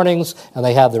Sunday mornings, and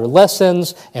they have their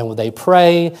lessons, and they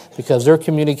pray, because they're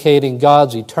communicating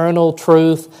God's eternal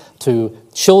truth to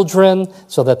children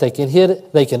so that they can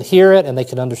hear it, and they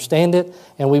can understand it,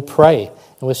 and we pray.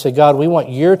 And we say, God, we want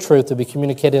your truth to be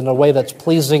communicated in a way that's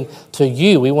pleasing to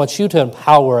you. We want you to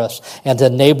empower us and to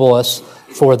enable us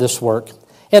for this work.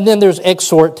 And then there's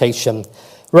exhortation.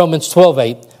 Romans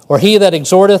 12:8. Or he that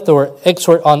exhorteth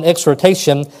or on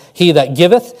exhortation, he that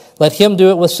giveth, let him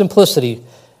do it with simplicity.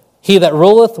 He that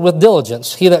ruleth with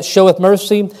diligence. He that showeth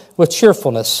mercy with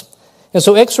cheerfulness. And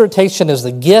so exhortation is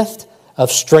the gift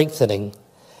of strengthening.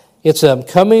 It's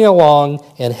coming along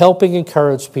and helping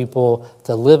encourage people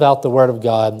to live out the Word of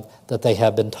God that they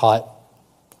have been taught.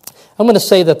 I'm going to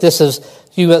say that this is,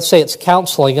 you would say it's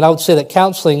counseling, and I would say that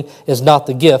counseling is not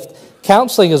the gift.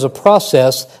 Counseling is a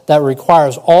process that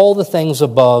requires all the things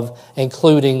above,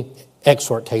 including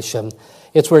exhortation.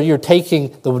 It's where you're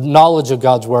taking the knowledge of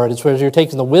God's Word. It's where you're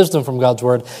taking the wisdom from God's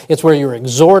Word. It's where you're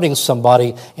exhorting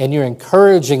somebody and you're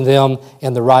encouraging them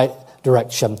in the right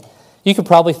direction. You could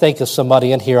probably think of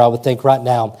somebody in here, I would think right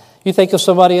now. You think of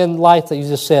somebody in life that you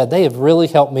just said, they have really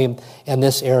helped me in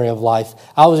this area of life.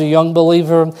 I was a young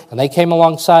believer, and they came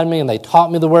alongside me, and they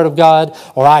taught me the Word of God,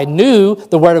 or I knew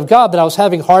the Word of God, but I was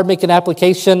having hard making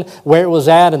application where it was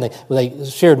at, and they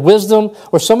shared wisdom,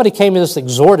 or somebody came and just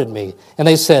exhorted me, and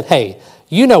they said, hey,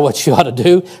 you know what you ought to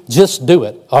do, just do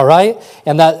it, all right?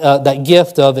 And that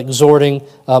gift of exhorting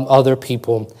other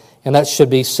people, and that should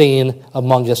be seen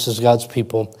among us as God's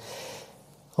people.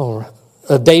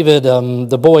 David,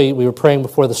 the boy, we were praying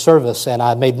before the service, and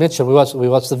I made mention, we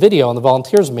watched the video on the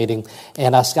volunteers meeting,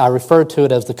 and I referred to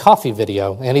it as the coffee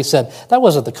video. And he said, that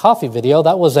wasn't the coffee video,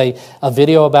 that was a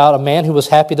video about a man who was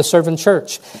happy to serve in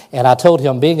church. And I told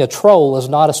him, being a troll is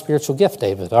not a spiritual gift,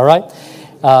 David, all right?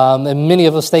 And many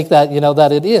of us think that,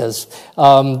 that it is.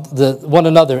 One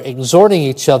another, exhorting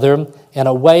each other in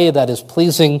a way that is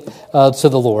pleasing to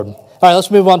the Lord. All right,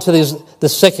 let's move on to the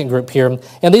second group here.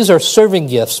 And these are serving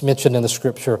gifts mentioned in the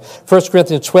Scripture. 1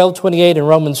 Corinthians 12:28 and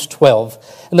Romans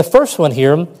 12. And the first one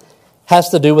here has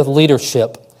to do with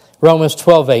leadership. Romans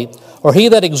 12:8. Or he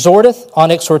that exhorteth on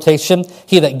exhortation,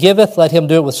 he that giveth, let him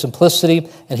do it with simplicity,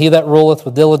 and he that ruleth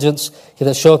with diligence, he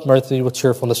that showeth mercy with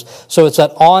cheerfulness. So it's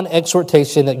that on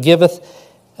exhortation that giveth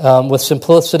with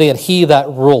simplicity, and he that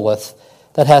ruleth.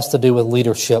 That has to do with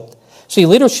leadership. See,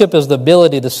 leadership is the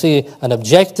ability to see an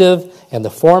objective and to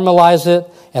formalize it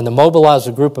and to mobilize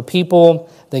a group of people,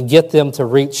 then get them to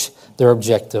reach their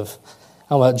objective.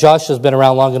 Josh has been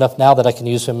around long enough now that I can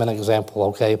use him as an example,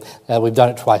 okay? We've done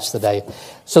it twice today.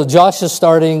 So Josh is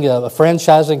starting a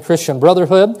franchising Christian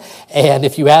Brotherhood, and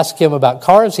if you ask him about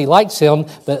cars, he likes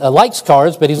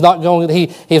cars, but he's not going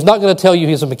to tell you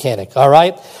he's a mechanic, all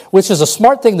right? Which is a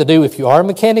smart thing to do. If you are a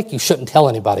mechanic, you shouldn't tell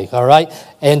anybody, all right?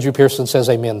 Andrew Pearson says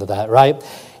amen to that, right?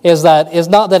 Is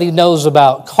not that he knows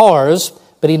about cars,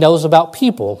 but he knows about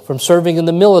people from serving in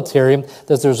the military,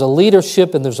 that there's a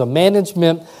leadership and there's a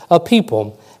management of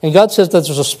people. And God says that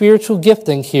there's a spiritual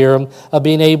gifting here of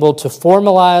being able to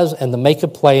formalize and to make a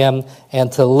plan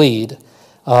and to lead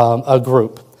a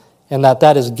group. And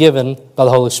that is given by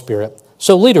the Holy Spirit.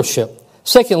 So leadership.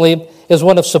 Secondly, is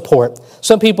one of support.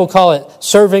 Some people call it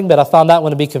serving, but I found that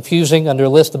one to be confusing under a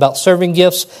list about serving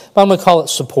gifts. But I'm going to call it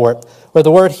support, where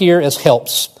the word here is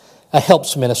helps. A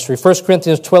helps ministry. 1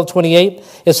 Corinthians 12:28,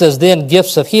 it says, then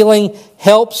gifts of healing,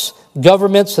 helps,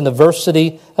 governments, and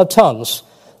diversity of tongues.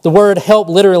 The word help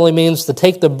literally means to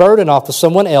take the burden off of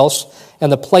someone else and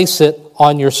to place it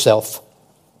on yourself.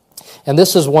 And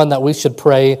this is one that we should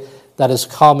pray that is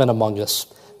common among us,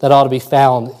 that ought to be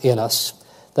found in us,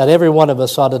 that every one of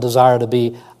us ought to desire to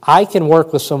be, I can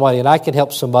work with somebody and I can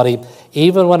help somebody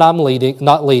even when I'm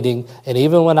not leading, and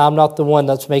even when I'm not the one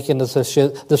that's making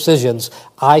the decisions,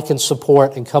 I can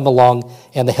support and come along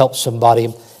and to help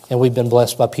somebody. And we've been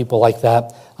blessed by people like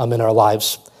that in our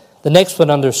lives. The next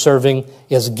one under serving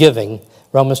is giving.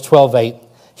 Romans 12:8.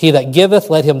 He that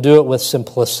giveth, let him do it with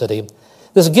simplicity.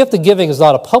 This gift of giving is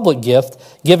not a public gift,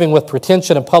 giving with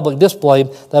pretension and public display,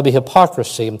 that would be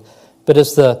hypocrisy, but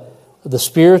it's the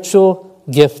spiritual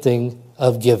gifting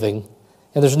of giving.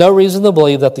 And there's no reason to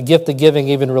believe that the gift of giving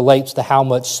even relates to how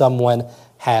much someone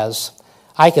has.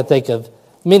 I can think of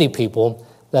many people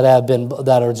that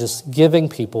are just giving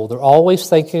people. They're always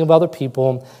thinking of other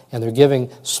people, and they're giving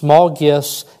small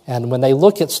gifts, and when they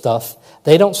look at stuff,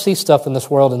 they don't see stuff in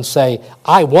this world and say,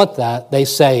 I want that. They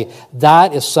say,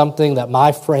 that is something that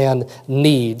my friend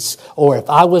needs. Or if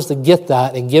I was to get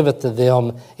that and give it to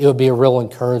them, it would be a real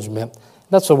encouragement.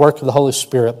 That's the work of the Holy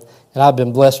Spirit. And I've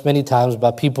been blessed many times by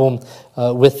people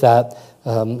with that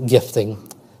gifting.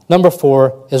 Number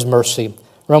 4 is mercy.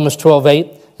 Romans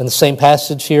 12:8, in the same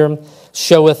passage here,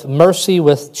 showeth mercy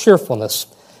with cheerfulness.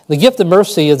 The gift of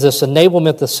mercy is this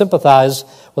enablement to sympathize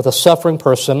with a suffering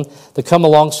person, to come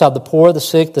alongside the poor, the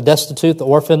sick, the destitute, the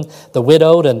orphan, the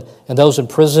widowed, and those in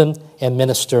prison, and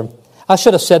minister. I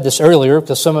should have said this earlier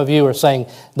because some of you are saying,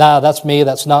 nah, that's me,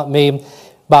 that's not me.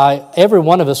 By every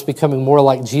one of us becoming more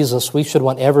like Jesus, we should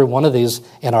want every one of these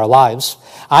in our lives.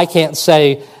 I can't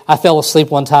say, I fell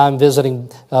asleep one time visiting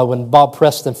when Bob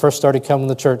Preston first started coming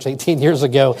to church 18 years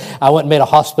ago. I went and made a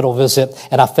hospital visit,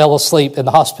 and I fell asleep in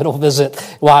the hospital visit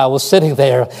while I was sitting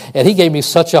there, and he gave me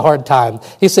such a hard time.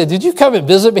 He said, did you come and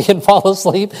visit me and fall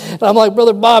asleep? And I'm like,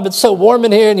 Brother Bob, it's so warm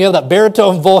in here, and you have that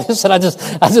baritone voice, and I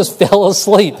just fell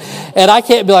asleep. And I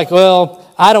can't be like, well,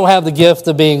 I don't have the gift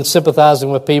of being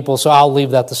sympathizing with people, so I'll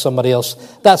leave that to somebody else.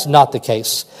 That's not the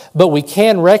case. But we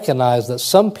can recognize that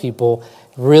some people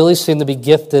really seem to be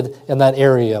gifted in that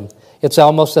area. It's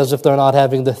almost as if they're not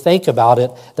having to think about it.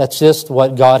 That's just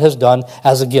what God has done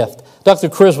as a gift. Dr.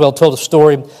 Criswell told a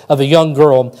story of a young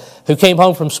girl who came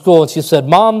home from school, and she said,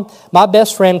 Mom, my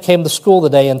best friend came to school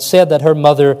today and said that her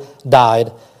mother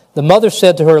died. The mother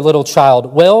said to her little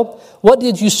child, well, what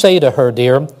did you say to her,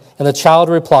 dear? And the child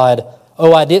replied,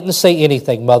 oh, I didn't say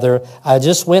anything, Mother. I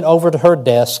just went over to her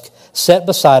desk, sat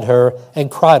beside her,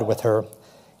 and cried with her.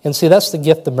 And see, that's the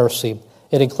gift of mercy.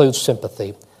 It includes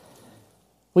sympathy.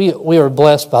 We are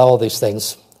blessed by all these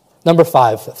things. Number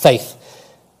 5, faith.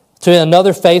 To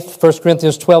another faith, 1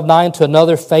 Corinthians 12:9, to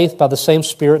another faith by the same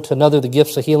Spirit, to another the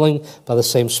gifts of healing by the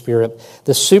same Spirit.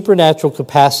 The supernatural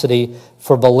capacity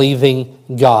for believing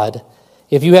God.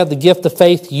 If you have the gift of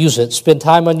faith, use it. Spend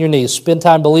time on your knees. Spend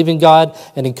time believing God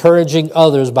and encouraging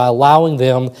others by allowing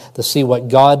them to see what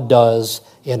God does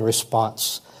in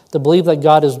response. To believe that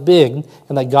God is big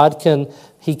and that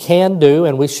He can do,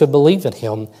 and we should believe in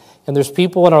Him. And there's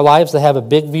people in our lives that have a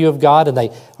big view of God, and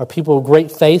they are people of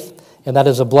great faith, and that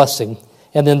is a blessing.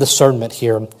 And then discernment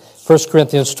here. 1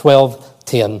 Corinthians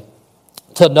 12:10.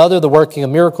 To another, the working of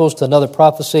miracles, to another,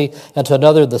 prophecy, and to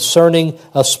another, discerning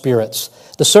of spirits.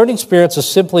 Discerning spirits is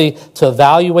simply to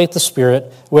evaluate the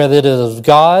Spirit, whether it is of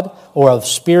God or of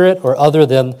Spirit or other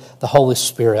than the Holy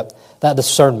Spirit. That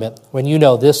discernment, when you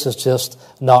know this is just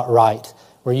not right,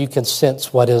 where you can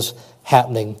sense what is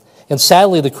happening. And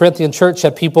sadly, the Corinthian church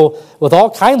had people with all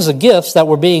kinds of gifts that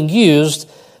were being used,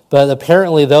 but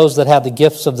apparently those that had the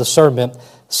gifts of discernment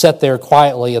sat there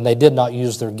quietly, and they did not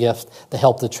use their gift to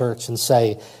help the church and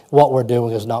say, what we're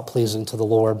doing is not pleasing to the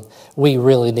Lord. We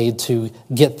really need to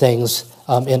get things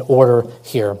in order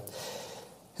here.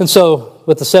 And so,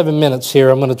 with the 7 minutes here,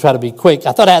 I'm going to try to be quick.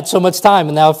 I thought I had so much time,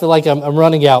 and now I feel like I'm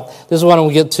running out. This is what I'm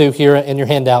going to get to here in your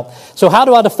handout. So how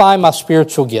do I define my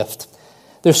spiritual gift?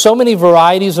 There's so many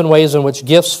varieties and ways in which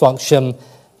gifts function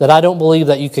that I don't believe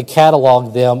that you could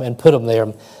catalog them and put them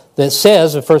there. That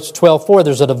says in 1 Corinthians 12:4,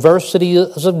 there's a diversity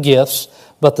of gifts,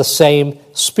 but the same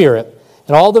Spirit.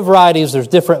 In all the varieties, there's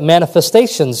different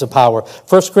manifestations of power.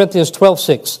 1 Corinthians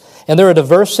 12:6, and there are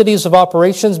diversities of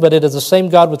operations, but it is the same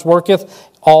God which worketh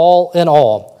all in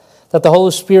all. That the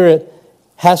Holy Spirit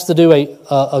has to do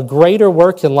a greater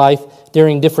work in life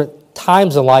during different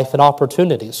times in life and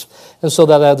opportunities. And so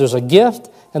that there's a gift,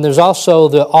 and there's also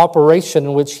the operation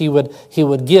in which He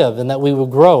would give, and that we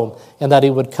would grow, and that He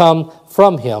would come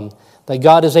from Him. That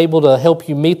God is able to help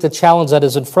you meet the challenge that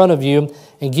is in front of you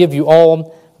and give you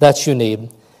all that you need.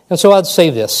 And so I'd say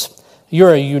this: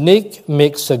 you're a unique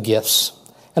mix of gifts.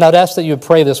 And I'd ask that you would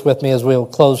pray this with me as we'll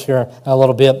close here in a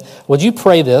little bit. Would you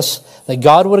pray this, that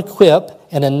God would equip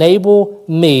and enable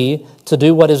me to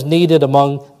do what is needed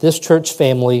among this church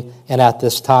family and at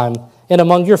this time, and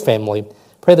among your family.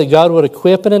 Pray that God would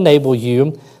equip and enable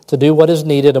you to do what is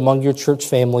needed among your church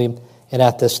family and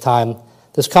at this time.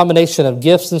 This combination of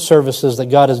gifts and services that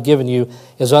God has given you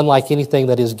is unlike anything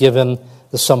that is given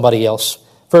to somebody else.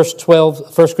 1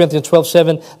 Corinthians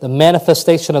 12:7, the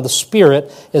manifestation of the Spirit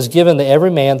is given to every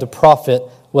man to profit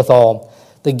withal.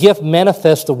 The gift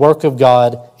manifests the work of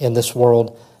God in this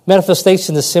world.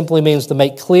 Manifestation just simply means to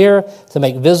make clear, to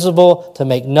make visible, to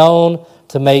make known,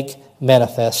 to make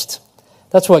manifest.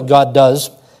 That's what God does.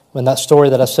 When that story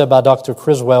that I said by Dr.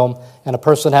 Criswell, and a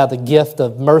person had the gift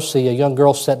of mercy, a young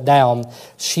girl sat down,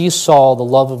 she saw the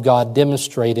love of God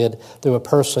demonstrated through a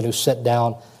person who sat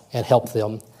down and helped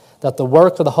them. That the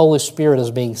work of the Holy Spirit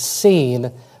is being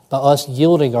seen by us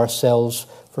yielding ourselves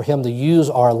for Him to use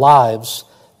our lives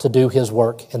to do His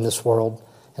work in this world.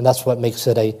 And that's what makes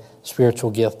it a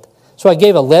spiritual gift. So I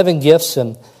gave 11 gifts,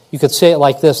 and you could say it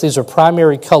like this. These are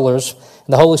primary colors.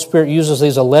 And the Holy Spirit uses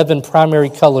these 11 primary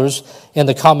colors in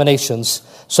the combinations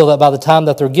so that by the time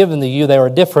that they're given to you, they are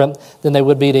different than they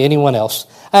would be to anyone else.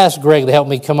 I asked Greg to help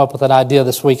me come up with an idea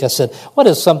this week. I said, what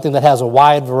is something that has a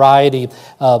wide variety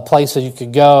of places you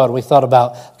could go? And we thought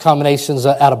about combinations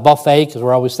at a buffet, because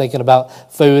we're always thinking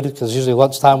about food, because usually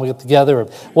lunchtime we get together or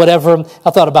whatever.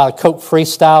 I thought about a Coke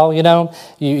Freestyle, you know.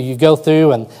 You go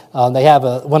through and they have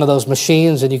one of those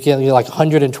machines and you get like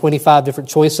 125 different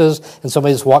choices, and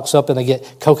somebody just walks up and they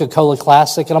get Coca-Cola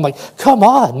Classic. And I'm like, come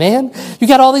on, man. You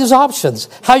got all these options.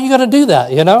 How are you going to do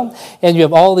that, you know? And you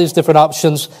have all these different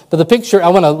options. But the picture, I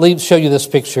want to show you this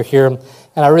picture here. And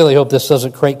I really hope this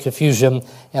doesn't create confusion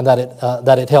and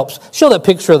that it helps. Show that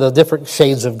picture of the different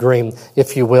shades of green,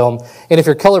 if you will. And if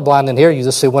you're colorblind in here, you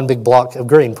just see one big block of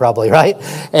green probably, right?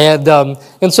 And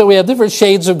so we have different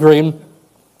shades of green.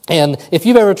 And if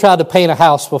you've ever tried to paint a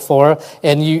house before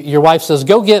and your wife says,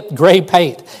 go get gray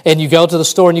paint, and you go to the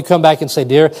store and you come back and say,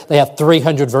 dear, they have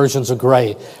 300 versions of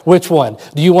gray. Which one?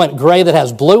 Do you want gray that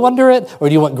has blue under it, or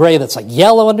do you want gray that's like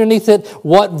yellow underneath it?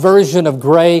 What version of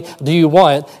gray do you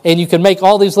want? And you can make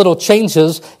all these little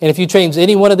changes, and if you change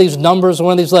any one of these numbers or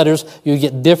one of these letters, you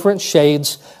get different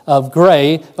shades of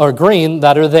gray or green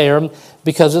that are there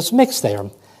because it's mixed there.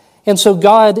 And so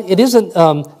God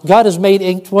has made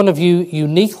each one of you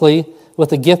uniquely with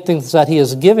the giftings that He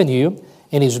has given you,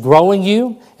 and He's growing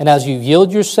you. And as you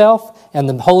yield yourself, and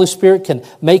the Holy Spirit can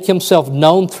make Himself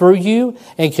known through you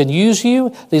and can use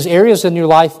you, these areas in your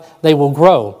life, they will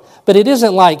grow. But it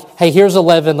isn't like, hey, here's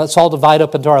 11, let's all divide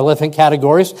up into our 11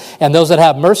 categories. And those that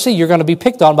have mercy, you're going to be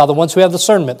picked on by the ones who have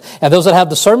discernment. And those that have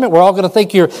discernment, we're all going to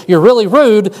think you're really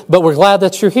rude, but we're glad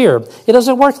that you're here. It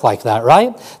doesn't work like that,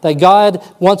 right? That God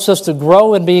wants us to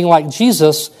grow in being like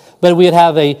Jesus, but we'd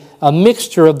have a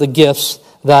mixture of the gifts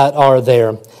that are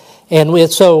there.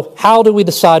 And so how do we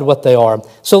decide what they are?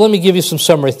 So let me give you some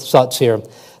summary thoughts here.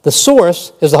 The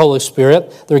source is the Holy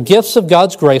Spirit. They're gifts of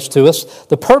God's grace to us.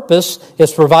 The purpose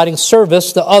is providing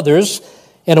service to others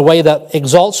in a way that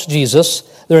exalts Jesus.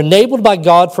 They're enabled by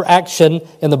God for action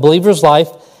in the believer's life,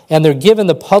 and they're given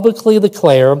to publicly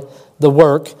declare the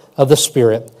work of the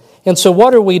Spirit. And so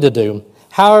what are we to do?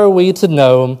 How are we to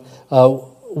know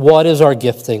what is our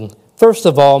gifting? First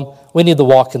of all, we need to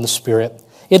walk in the Spirit.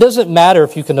 It doesn't matter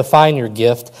if you can define your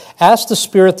gift. Ask the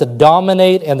Spirit to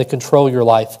dominate and to control your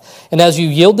life. And as you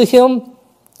yield to Him,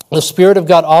 the Spirit of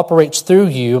God operates through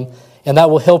you, and that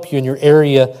will help you in your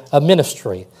area of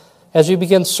ministry. As you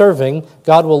begin serving,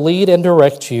 God will lead and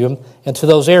direct you into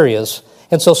those areas.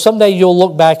 And so someday you'll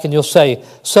look back and you'll say,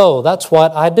 so that's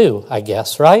what I do, I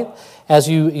guess, right? As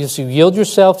you yield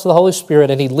yourself to the Holy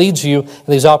Spirit and He leads you in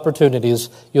these opportunities,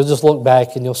 you'll just look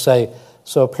back and you'll say,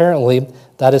 so apparently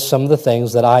that is some of the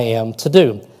things that I am to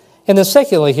do. And then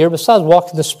secondly here, besides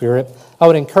walking the Spirit, I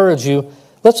would encourage you,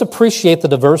 let's appreciate the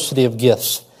diversity of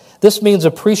gifts. This means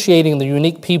appreciating the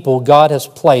unique people God has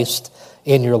placed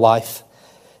in your life.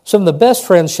 Some of the best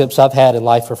friendships I've had in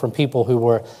life are from people who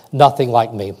were nothing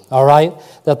like me, all right?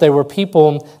 That they were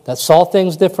people that saw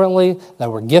things differently,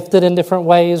 that were gifted in different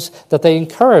ways, that they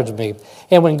encouraged me.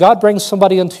 And when God brings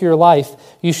somebody into your life,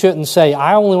 you shouldn't say,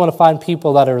 I only want to find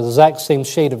people that are the exact same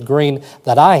shade of green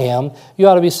that I am. You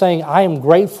ought to be saying, I am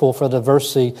grateful for the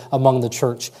diversity among the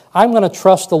church. I'm going to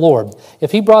trust the Lord.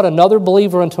 If He brought another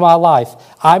believer into my life,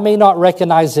 I may not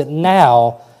recognize it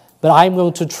now, but I'm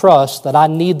going to trust that I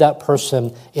need that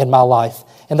person in my life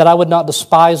and that I would not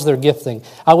despise their gifting.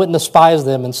 I wouldn't despise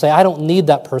them and say, I don't need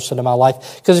that person in my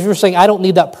life. Because if you're saying, I don't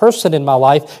need that person in my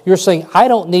life, you're saying, I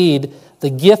don't need the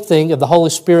gifting of the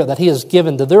Holy Spirit that He has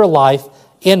given to their life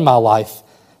in my life.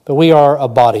 But we are a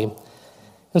body.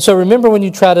 And so remember, when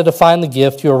you try to define the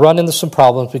gift, you'll run into some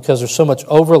problems because there's so much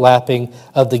overlapping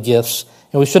of the gifts.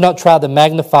 And we should not try to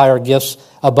magnify our gifts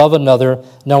above another,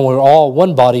 knowing we're all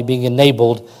one body being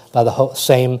enabled by the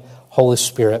same Holy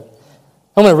Spirit.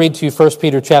 I'm going to read to you 1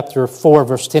 Peter chapter 4,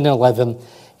 verse 10 and 11.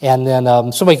 And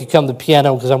then somebody could come to the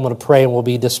piano because I'm going to pray and we'll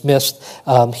be dismissed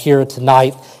here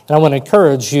tonight. And I want to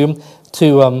encourage you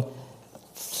to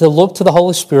look to the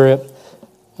Holy Spirit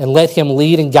and let Him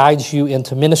lead and guide you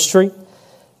into ministry.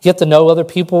 get to know other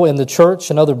people in the church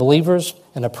and other believers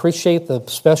and appreciate the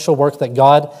special work that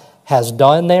God has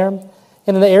done there.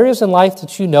 And in the areas in life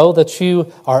that you know that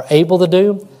you are able to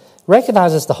do,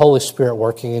 recognize it's the Holy Spirit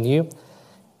working in you,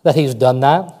 that He's done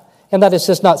that, and that it's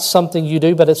just not something you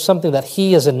do, but it's something that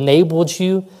He has enabled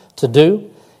you to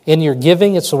do. In your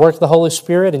giving, it's the work of the Holy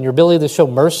Spirit, and your ability to show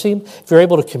mercy. If you're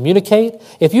able to communicate,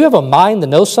 if you have a mind to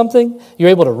know something, you're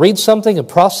able to read something and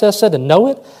process it and know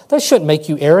it, that shouldn't make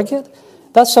you arrogant.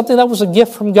 That's something that was a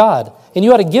gift from God, and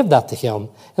you ought to give that to Him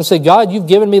and say, God, you've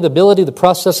given me the ability to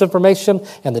process information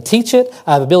and to teach it.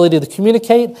 I have the ability to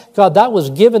communicate. God, that was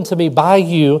given to me by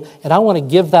you, and I want to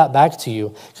give that back to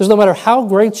you. Because no matter how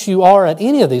great you are at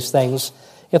any of these things,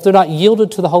 if they're not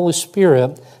yielded to the Holy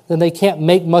Spirit, then they can't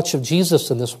make much of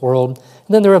Jesus in this world,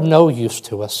 and then they're of no use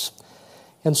to us.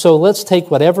 And so let's take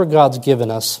whatever God's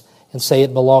given us and say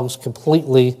it belongs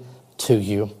completely to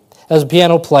you. As the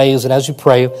piano plays and as you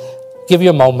pray, give you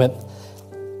a moment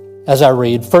as I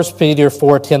read 1 Peter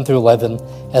 4:10 through 11.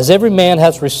 As every man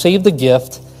has received the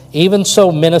gift, even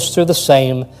so minister the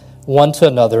same one to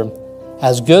another,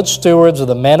 as good stewards of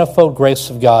the manifold grace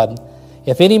of God.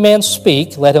 If any man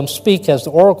speak, let him speak as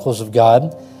the oracles of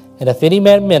God. And if any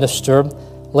man minister,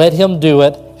 let him do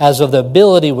it as of the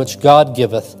ability which God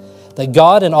giveth, that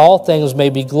God in all things may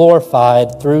be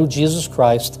glorified through Jesus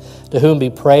Christ, to whom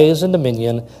be praise and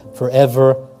dominion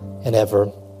forever and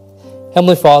ever.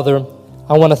 Heavenly Father,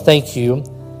 I want to thank you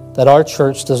that our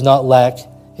church does not lack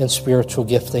in spiritual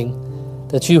gifting,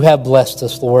 that you have blessed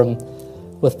us, Lord,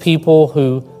 with people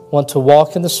who want to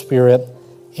walk in the Spirit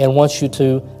and want you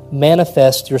to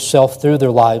manifest yourself through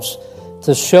their lives,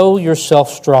 to show yourself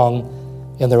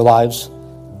strong in their lives.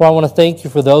 Lord, I want to thank you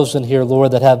for those in here,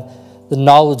 Lord, that have the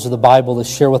knowledge of the Bible to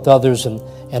share with others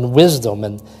and wisdom,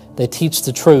 and they teach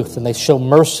the truth, and they show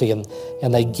mercy,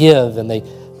 and they give, and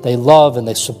they love, and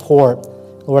they support.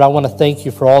 Lord, I want to thank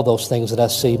you for all those things that I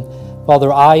see.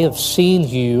 Father, I have seen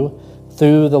you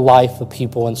through the life of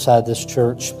people inside this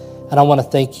church, and I want to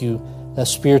thank you, that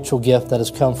spiritual gift that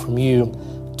has come from you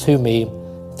to me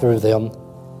through them.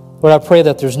 Lord, I pray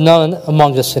that there's none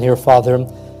among us in here, Father,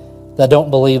 that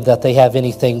don't believe that they have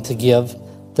anything to give,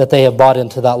 that they have bought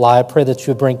into that lie. I pray that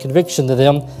you would bring conviction to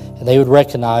them, and they would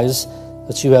recognize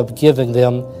that you have given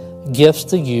them gifts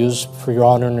to use for your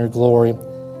honor and your glory.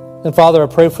 And Father, I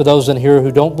pray for those in here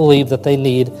who don't believe that they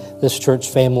need this church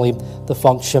family to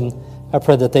function. I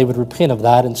pray that they would repent of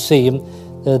that and see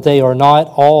that they are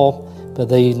not all, but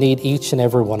they need each and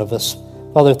every one of us.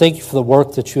 Father, thank you for the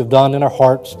work that you have done in our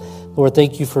hearts. Lord,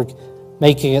 thank you for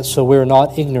making it so we're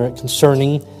not ignorant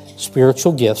concerning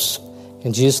spiritual gifts.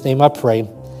 In Jesus' name I pray,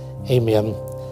 amen.